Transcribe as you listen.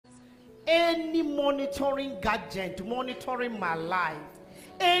Any monitoring gadget monitoring my life,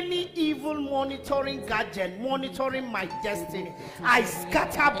 any evil monitoring gadget monitoring my destiny, I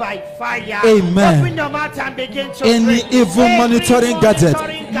scatter by fire. Amen. Open your mouth and begin to Any pray. evil monitoring gadget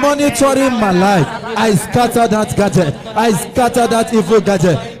monitoring my life, I scatter that gadget. I scatter that evil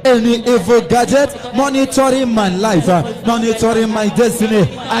gadget. Any evil gadget monitoring my life, monitoring my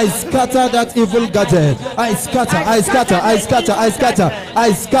destiny, I scatter that evil gadget. I scatter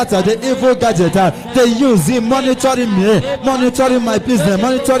the evil gadget they use in monitoring me, monitoring my business,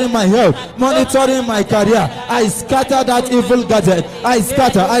 monitoring my health, monitoring my career. I scatter that evil gadget. I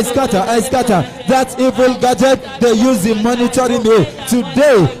scatter that evil gadget they use in monitoring me.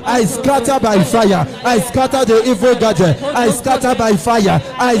 Today I scatter by fire. I scatter the evil gadget. I scatter by fire.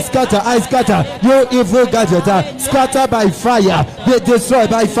 I scatter you evil gadget. Scatter by fire. Be destroyed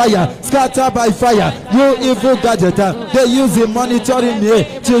by fire. Scatter by fire. You evil gadget they use in monitoring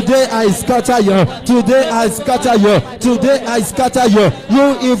me. Today I scatter you. Today I scatter you. Today I scatter you.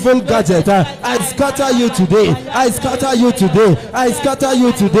 You evil gadget. I scatter you today. I scatter you today. I scatter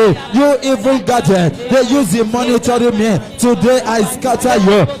you today. You evil gadget they use in monitoring me. Today I scatter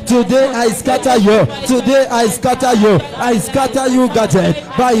you. Today I scatter you. Today I scatter you. I scatter you gadget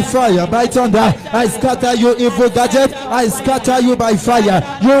by fire, by thunder. I scatter you evil gadget. I scatter you by fire.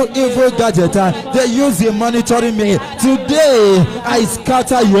 You evil gadget they use in monitoring me. Today I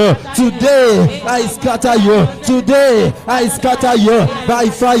scatter you. Today I scatter you. Today I scatter you by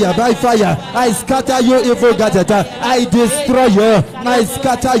fire, by fire. I scatter you evil gadget. I destroy you. I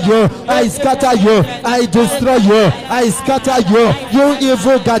scatter you. I scatter you. I destroy you. I scatter you. You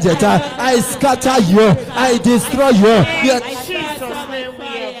evil gadget. I scatter you. I destroy you. In Jesus' name we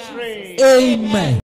are praying. Amen.